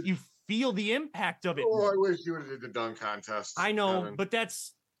like you feel the impact of it. Oh, I wish you would have did the dunk contest. I know, Kevin. But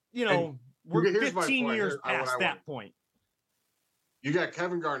that's, we're 15 years past that point. You got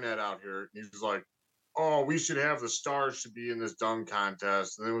Kevin Garnett out here. He's like, oh, we should have the stars should be in this dunk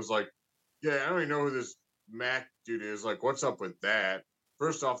contest. And it was like, yeah, I don't even know who this Mac dude is. Like, what's up with that?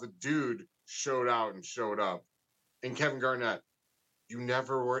 First off, the dude showed out and showed up. And Kevin Garnett, you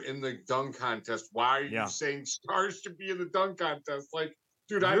never were in the dunk contest. Why are you saying stars should be in the dunk contest? Like,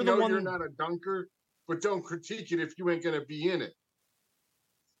 dude, I know you're not a dunker, but don't critique it if you ain't going to be in it.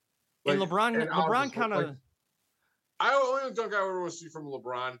 Like, and LeBron kind of... I only dunk I ever want to see from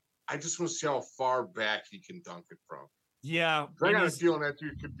LeBron. I just want to see how far back he can dunk it from. Yeah. I got a feeling that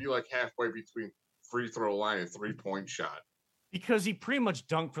dude could be like halfway between free throw line and 3-point shot. Because he pretty much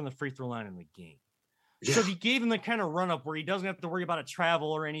dunked from the free throw line in the game. Yeah. So he gave him the kind of run up where he doesn't have to worry about a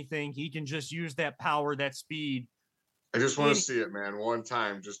travel or anything. He can just use that power, that speed. I just want to see it, man. One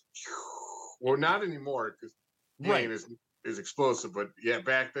time, just not anymore because game is explosive. But yeah,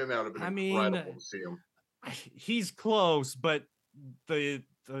 back then that would have been incredible to see him. He's close, but the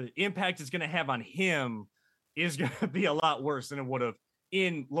impact it's going to have on him is going to be a lot worse than it would have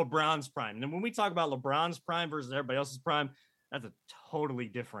in LeBron's prime. And when we talk about LeBron's prime versus everybody else's prime, that's a totally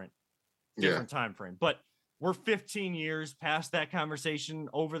different time frame. But we're 15 years past that conversation,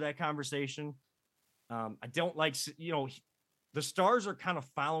 over that conversation. I don't like, the stars are kind of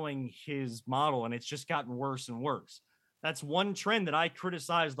following his model, and it's just gotten worse and worse. That's one trend that I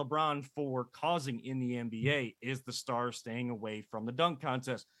criticize LeBron for causing in the NBA is the stars staying away from the dunk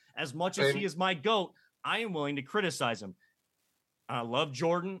contest. As much as he is my GOAT, I am willing to criticize him. I love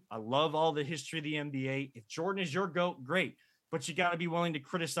Jordan. I love all the history of the NBA. If Jordan is your GOAT, great. But you got to be willing to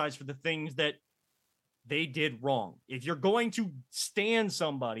criticize for the things that they did wrong. If you're going to stand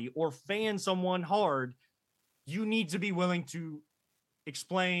somebody or fan someone hard, you need to be willing to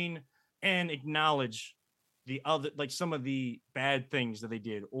explain and acknowledge the other, like some of the bad things that they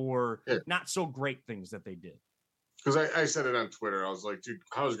did or not so great things that they did. Because I said it on Twitter. I was like, dude,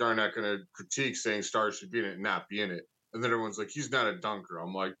 how is Garnett going to critique saying Stars should be in it and not be in it? And then everyone's like, he's not a dunker.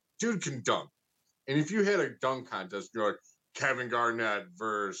 I'm like, dude can dunk. And if you had a dunk contest, you're like Kevin Garnett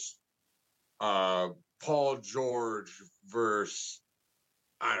versus Paul George versus,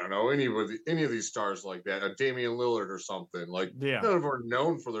 I don't know, any of these stars like that, a Damian Lillard or something. Like, none of them are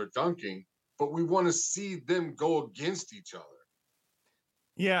known for their dunking, but we want to see them go against each other.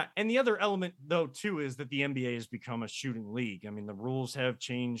 Yeah, and the other element, though, too, is that the NBA has become a shooting league. I mean, the rules have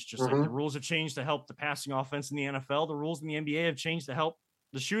changed, just like the rules have changed to help the passing offense in the NFL. The rules in the NBA have changed to help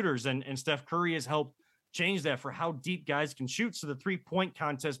the shooters, and Steph Curry has helped change that for how deep guys can shoot. So the three-point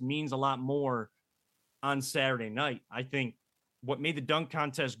contest means a lot more on Saturday night. I think what made the dunk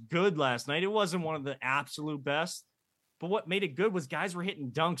contest good last night, it wasn't one of the absolute best, but what made it good was guys were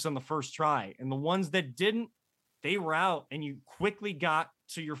hitting dunks on the first try, and the ones that didn't, they were out, and you quickly got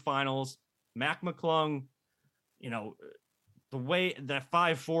to your finals. Mac McClung, the way that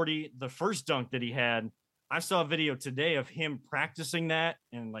 540, the first dunk that he had, I saw a video today of him practicing that,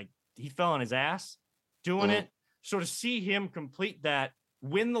 and like he fell on his ass doing it. So to see him complete that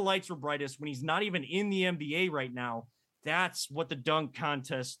when the lights were brightest, when he's not even in the NBA right now, that's what the dunk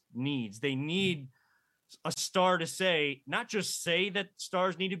contest needs. They need a star to say, not just say that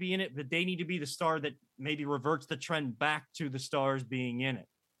stars need to be in it, but they need to be the star that maybe reverts the trend back to the stars being in it.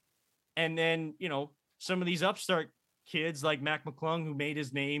 And then, some of these upstart kids like Mac McClung, who made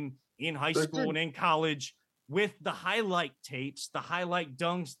his name in high school and in college with the highlight tapes, the highlight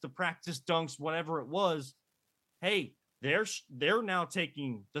dunks, the practice dunks, whatever it was. Hey, they're now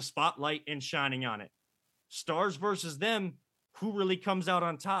taking the spotlight and shining on it. Stars versus them. Who really comes out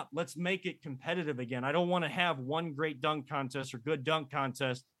on top? Let's make it competitive again. I don't want to have one great dunk contest or good dunk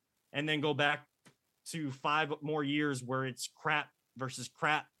contest and then go back to 5 more years where it's crap versus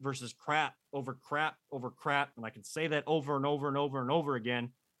crap versus crap over crap over crap. And I can say that over and over and over and over again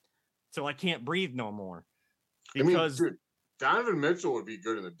till I can't breathe no more. Because dude, Donovan Mitchell would be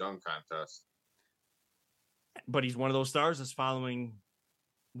good in the dunk contest. But he's one of those stars that's following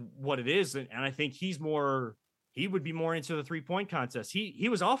what it is. And I think he would be more into the 3-point contest. He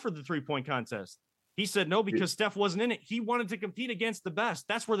was offered the 3-point contest. He said no because Steph wasn't in it. He wanted to compete against the best.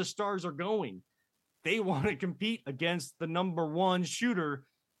 That's where the stars are going. They want to compete against the number one shooter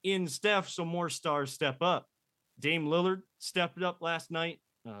in Steph, so more stars step up. Dame Lillard stepped up last night.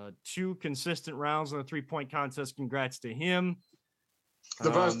 2 consistent rounds on the 3-point contest. Congrats to him.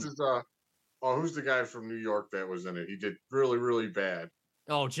 The best is who's the guy from New York that was in it? He did really, really bad.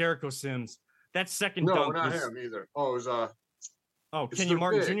 Oh, Jericho Sims. That second no, dunk. No, not him either. Oh, it was Kenyon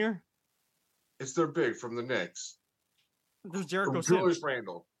Martin Jr.? It's their big from the Knicks. There's Jericho Sims. Julius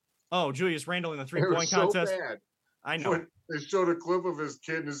Randle. Oh, Julius Randle in the 3-point contest. Bad. I know. When they showed a clip of his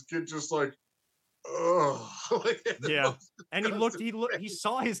kid, and his kid just like, oh. Yeah. And he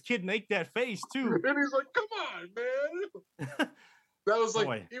saw his kid make that face too. And he's like, come on, man. That was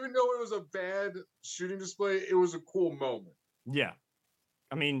like, even though it was a bad shooting display, it was a cool moment. Yeah.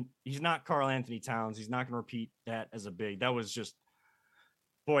 I mean, he's not Karl Anthony Towns. He's not going to repeat that as a big. That was just,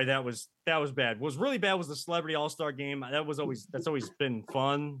 boy, that was bad. What was really bad was the Celebrity All-Star Game. That's always been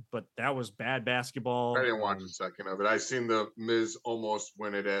fun, but that was bad basketball. I didn't watch a second of it. I seen the Miz almost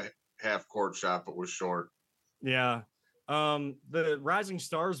win it at half-court shot, but was short. Yeah. The Rising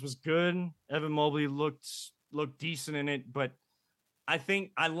Stars was good. Evan Mobley looked decent in it, but I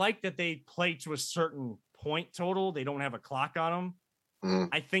think I like that they play to a certain point total. They don't have a clock on them.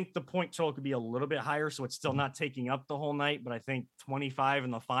 I think the point total could be a little bit higher, so it's still not taking up the whole night, but I think 25 in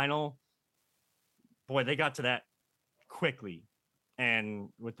the final, boy, they got to that quickly. And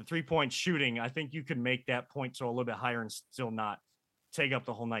with the 3-point shooting, I think you could make that point total a little bit higher and still not take up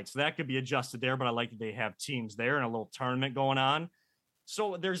the whole night. So that could be adjusted there, but I like that they have teams there and a little tournament going on.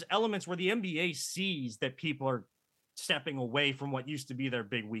 So there's elements where the NBA sees that people are stepping away from what used to be their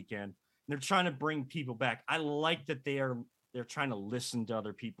big weekend. And they're trying to bring people back. I like that they're trying to listen to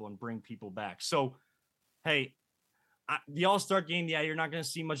other people and bring people back. So, hey, the All-Star game, yeah, you're not going to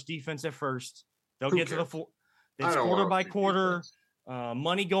see much defense at first. They'll get to the it's quarter by quarter.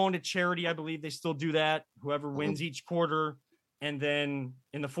 Money going to charity. I believe they still do that. Whoever wins each quarter. And then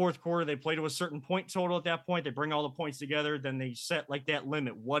in the fourth quarter, they play to a certain point total at that point. They bring all the points together. Then they set like that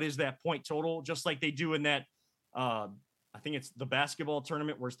limit. What is that point total? Just like they do in that, I think it's the basketball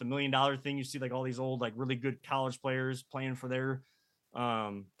tournament where it's the $1 million thing. You see like all these old, like really good college players playing for their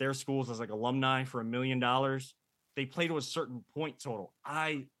schools as like alumni for $1 million. They play to a certain point total.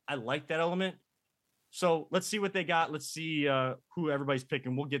 I like that element. So let's see what they got. Let's see who everybody's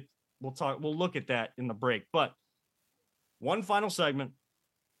picking. We'll look at that in the break. But one final segment,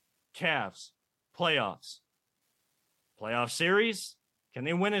 Cavs, playoffs. Playoff series. Can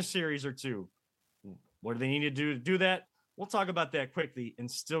they win a series or two? What do they need to do that? We'll talk about that quickly and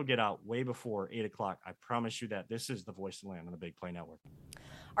still get out way before 8 o'clock. I promise you that. This is the Voice of the Land on the Big Play Network.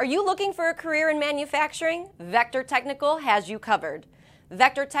 Are you looking for a career in manufacturing? Vector Technical has you covered.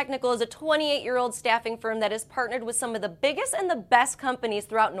 Vector Technical is a 28-year-old staffing firm that is partnered with some of the biggest and the best companies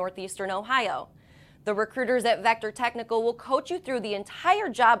throughout northeastern Ohio. The recruiters at Vector Technical will coach you through the entire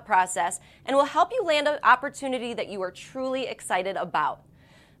job process and will help you land an opportunity that you are truly excited about.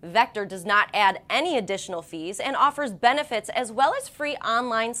 Vector does not add any additional fees and offers benefits as well as free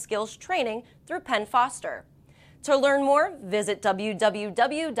online skills training through Penn Foster. To learn more, visit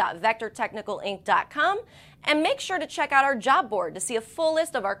www.vectortechnicalinc.com and make sure to check out our job board to see a full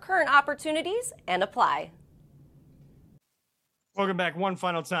list of our current opportunities and apply. Welcome back one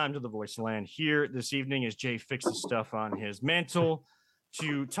final time to the Voice of Land. Here this evening as Jay fixes stuff on his mantle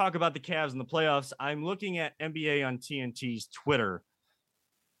to talk about the Cavs in the playoffs. I'm looking at NBA on TNT's Twitter,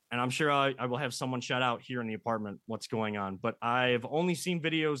 and I'm sure I will have someone shout out here in the apartment what's going on. But I've only seen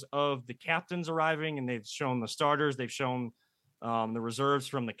videos of the captains arriving, and they've shown the starters. They've shown the reserves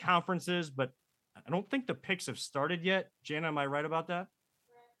from the conferences, but I don't think the picks have started yet. Jana, am I right about that?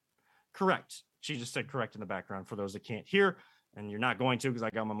 Correct. She just said correct in the background for those that can't hear. And you're not going to because I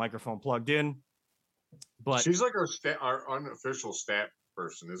got my microphone plugged in. But she's like our unofficial stat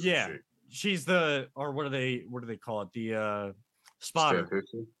person, isn't she? She's the, or what do they call it? The spotter.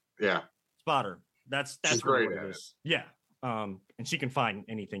 Yeah. Spotter. That's she's what great it is. Yeah. And she can find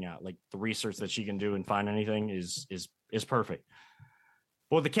anything out. Like the research that she can do and find anything is perfect.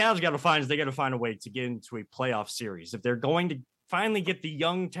 But what the Cavs got to find is they got to find a way to get into a playoff series. If they're going to finally get the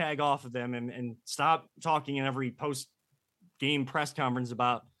young tag off of them and stop talking in every post-game press conference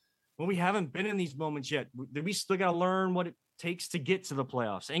about, well, we haven't been in these moments yet. We still got to learn what it takes to get to the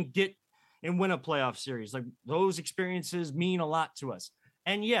playoffs and win a playoff series. Like those experiences mean a lot to us.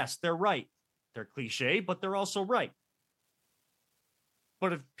 And yes, they're right. They're cliche, but they're also right.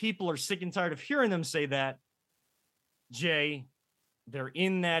 But if people are sick and tired of hearing them say that, Jay, they're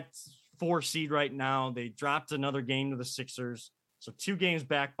in that 4 seed right now. They dropped another game to the Sixers. So 2 games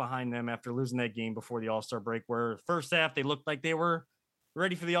back behind them after losing that game before the All-Star break, where first half they looked like they were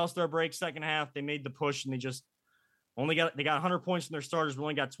ready for the All-Star break. Second half, they made the push and they got 100 points from their starters, but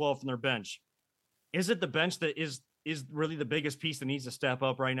only got 12 from their bench. Is it the bench that is really the biggest piece that needs to step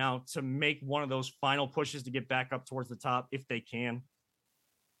up right now to make one of those final pushes to get back up towards the top if they can?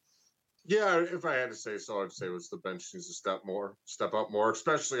 Yeah, if I had to say so, I'd say it was the bench needs to step up more,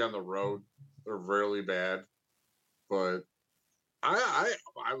 especially on the road. They're really bad. But I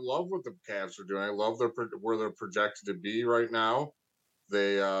love what the Cavs are doing. I love where they're projected to be right now.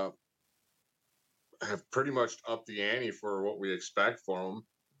 They have pretty much upped the ante for what we expect for them.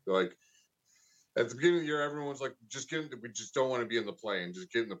 Like at the beginning of the year, everyone's like, we just don't want to be in the play and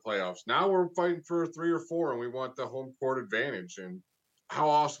just get in the playoffs. Now we're fighting for 3 or 4, and we want the home court advantage. And how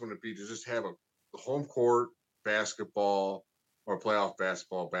awesome would it be to just have a home court basketball or playoff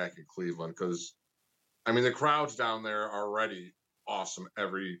basketball back in Cleveland? Because, I mean, the crowds down there are already awesome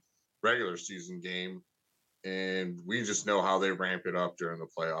every regular season game, and we just know how they ramp it up during the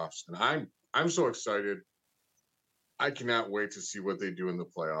playoffs. And I'm so excited. I cannot wait to see what they do in the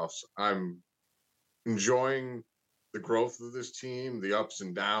playoffs. I'm enjoying the growth of this team, the ups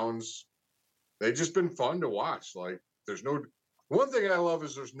and downs. They've just been fun to watch. Like one thing I love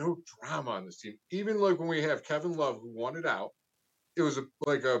is there's no drama on this team. Even like when we have Kevin Love who won it out, it was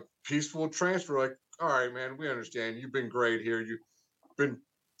like a peaceful transfer. Like, all right, man, we understand. You've been great here. You've been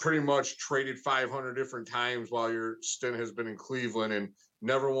pretty much traded 500 different times while your stint has been in Cleveland and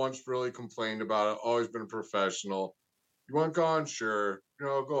never once really complained about it. Always been professional. You want gone? Sure.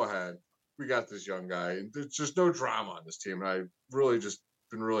 Go ahead. We got this young guy. There's just no drama on this team. And I really just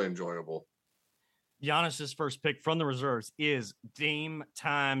been really enjoyable. Giannis's first pick from the reserves is Damian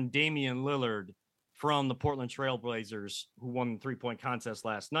Lillard from the Portland Trailblazers, who won the 3-point contest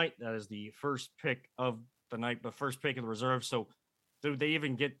last night. That is the first pick of the night, the first pick of the reserve. So do they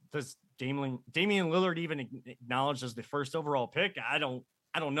even does Damian Lillard even acknowledged as the first overall pick? I don't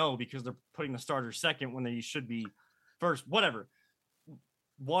know, because they're putting the starter second when they should be first, whatever.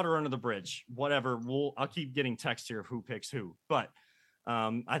 Water under the bridge, whatever. I'll keep getting texts here of who picks who. But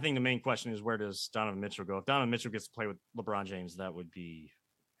I think the main question is, where does Donovan Mitchell go? If Donovan Mitchell gets to play with LeBron James, that would be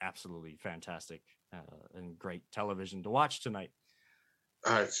absolutely fantastic and great television to watch tonight.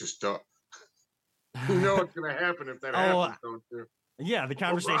 It's just you know what's going to happen if that happens, don't you? Yeah, the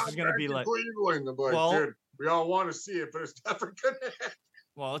conversation is going to be like Cleveland. Well, dude, we all want to see it, but it's never going to happen.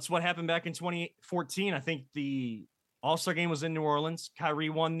 Well, it's what happened back in 2014. I think the All-Star game was in New Orleans. Kyrie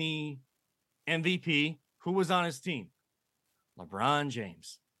won the MVP. Who was on his team? LeBron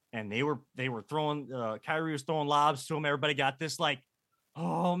James. And they were throwing Kyrie was throwing lobs to him. Everybody got this like,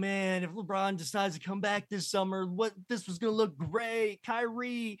 oh man, if LeBron decides to come back this summer, this was gonna look great.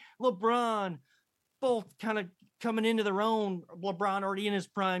 Kyrie, LeBron, both kind of coming into their own. LeBron already in his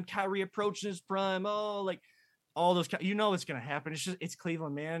prime, Kyrie approaching his prime. Oh, like all those, it's gonna happen. It's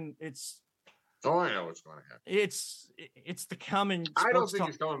Cleveland, man. Oh, I know what's going to happen. It's the common. I don't think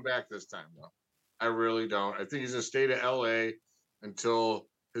he's coming back this time, though. I really don't. I think he's going to stay to LA until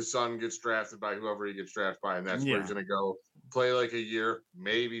his son gets drafted by whoever he gets drafted by, and that's where he's going to go play like a year,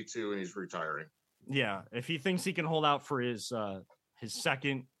 maybe 2, and he's retiring. Yeah, if he thinks he can hold out for his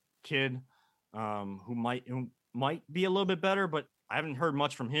second kid, who might be a little bit better, but I haven't heard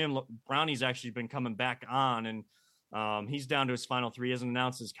much from him. Brownie's actually been coming back on, and he's down to his final 3. He hasn't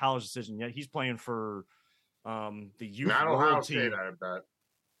announced his college decision yet. He's playing for the youth not world Ohio team. State, I bet.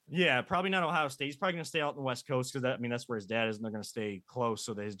 Yeah, probably not Ohio State. He's probably going to stay out in the West Coast because that's where his dad is, and they're going to stay close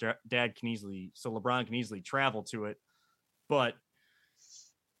so that his dad can LeBron can easily travel to it. But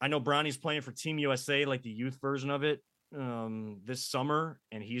I know Brownie's playing for Team USA, like the youth version of it, this summer,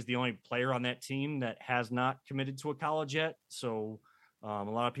 and he's the only player on that team that has not committed to a college yet. So a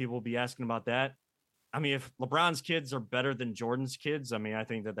lot of people will be asking about that. I mean, if LeBron's kids are better than Jordan's kids, I mean, I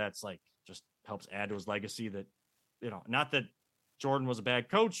think that's like just helps add to his legacy that, not that Jordan was a bad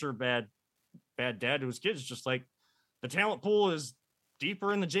coach or bad dad to his kids. It's just like the talent pool is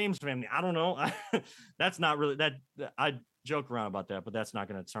deeper in the James family. I don't know. That's not really that. I joke around about that, but that's not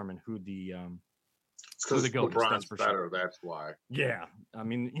going to determine who the it's because LeBron's better. Sure. That's why. Yeah, I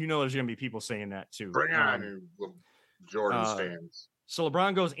mean, there's going to be people saying that too. Bring on Jordan's fans. So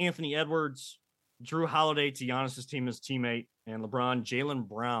LeBron goes Anthony Edwards, Drew Holiday to Giannis's team as teammate, and LeBron, Jaylen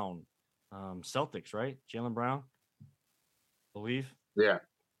Brown, Celtics, right? Jaylen Brown, believe. Yeah.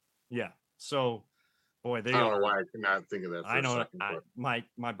 So, boy, I don't know why I could not think of that. I know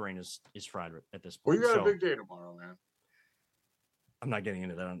my brain is fried at this point. Well, you got a big day tomorrow, man. I'm not getting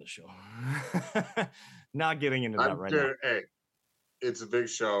into that on the show. Not getting into that right now. Hey, it's a big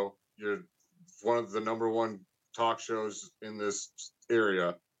show. You're one of the number one talk shows in this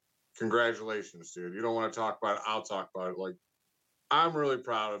area. Congratulations, dude. You don't want to talk about it, I'll talk about it. Like, I'm really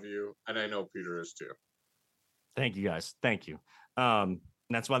proud of you, and I know Peter is too. Thank you, guys. Thank you. And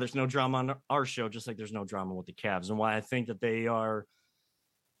that's why there's no drama on our show, just like there's no drama with the Cavs, and why I think that they're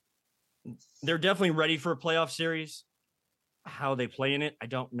definitely ready for a playoff series. How they play in it, I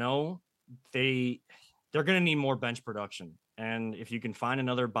don't know. They're going to need more bench production, and if you can find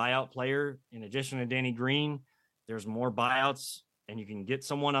another buyout player in addition to Danny Green, there's more buyouts, and you can get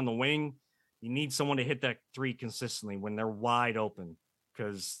someone on the wing. You need someone to hit that 3 consistently when they're wide open,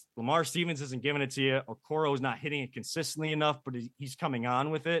 because Lamar Stevens isn't giving it to you. Okoro is not hitting it consistently enough, but he's coming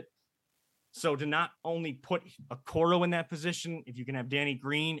on with it. So to not only put Okoro in that position, if you can have Danny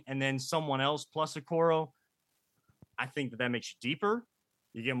Green and then someone else plus Okoro, I think that makes you deeper.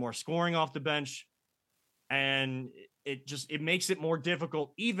 You get more scoring off the bench, and it makes it more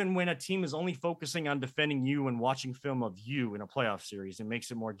difficult. Even when a team is only focusing on defending you and watching film of you in a playoff series, it makes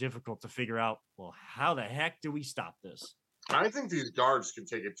it more difficult to figure out, well, how the heck do we stop this? I think these guards can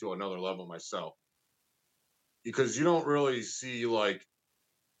take it to another level myself, because you don't really see like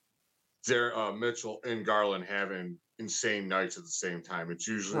Mitchell and Garland having insane nights at the same time. It's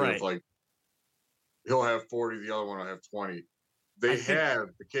usually like he'll have 40, the other one will have 20. They have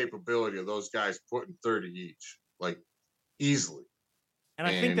the capability of those guys putting 30 each, like easily. And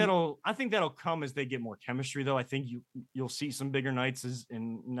I think that'll come as they get more chemistry, though. I think you'll see some bigger nights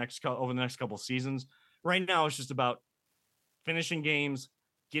over the next couple of seasons. Right now, it's just about finishing games,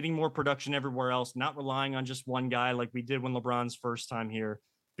 getting more production everywhere else, not relying on just one guy like we did when LeBron's first time here,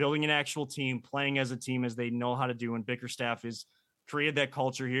 building an actual team, playing as a team as they know how to do. And Bickerstaff has created that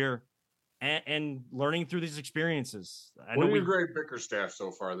culture here. And learning through these experiences. What do you grade Bickerstaff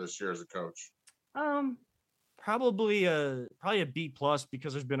so far this year as a coach? Probably a B+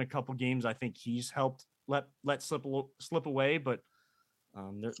 because there's been a couple games I think he's helped let slip away. But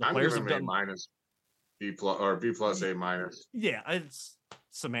the players have done A-, B+ or B+, A-. Yeah,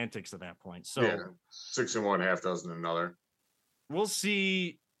 semantics at that point. So yeah, 6 in one, half dozen another. We'll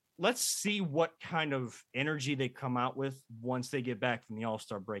see. Let's see what kind of energy they come out with once they get back from the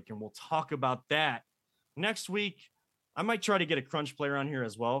All-Star break. And we'll talk about that next week. I might try to get a crunch player on here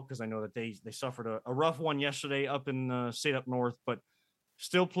as well, because I know that they suffered a rough one yesterday up in the state up north, but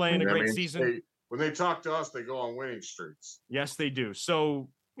still playing a great season. When they talk to us, they go on winning streaks. Yes, they do. So,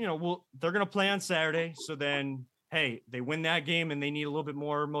 they're going to play on Saturday. So then, hey, they win that game and they need a little bit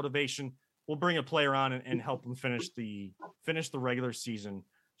more motivation. We'll bring a player on and help them finish the regular season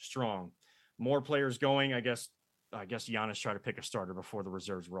strong. More players going. I guess Giannis tried to pick a starter before the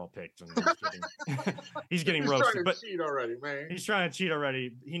reserves were all picked, and he's getting roasted. But cheat already, man. He's trying to cheat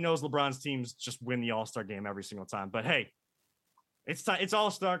already. He knows LeBron's teams just win the All-Star game every single time. But hey, it's time. It's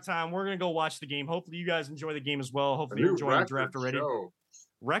All-Star time. We're gonna go watch the game. Hopefully, you guys enjoy the game as well. Hopefully, you're enjoying the draft already.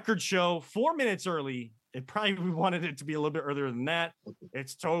 Record show 4 minutes early. We wanted it to be a little bit earlier than that.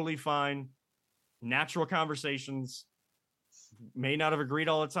 It's totally fine. Natural conversations. May not have agreed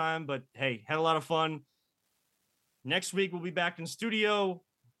all the time, but hey, had a lot of fun. Next week, we'll be back in studio.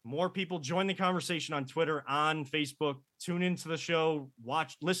 More people join the conversation on Twitter, on Facebook. Tune into the show.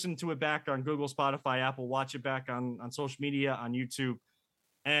 Listen to it back on Google, Spotify, Apple. Watch it back on social media, on YouTube.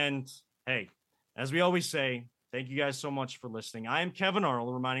 And hey, as we always say, thank you guys so much for listening. I am Kevin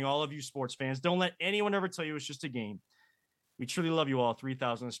Arnold, reminding all of you sports fans, don't let anyone ever tell you it's just a game. We truly love you all,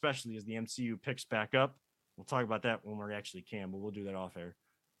 3,000, especially as the MCU picks back up. We'll talk about that when we actually can, but we'll do that off air.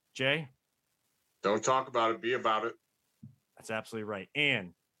 Jay? Don't talk about it. Be about it. That's absolutely right.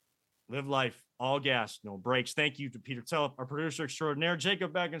 And live life, all gas, no breaks. Thank you to Peter Tellep, our producer extraordinaire.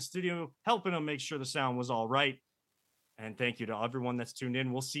 Jacob back in studio, helping him make sure the sound was all right. And thank you to everyone that's tuned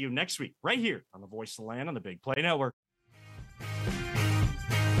in. We'll see you next week right here on the Voice of the Land on the Big Play Network.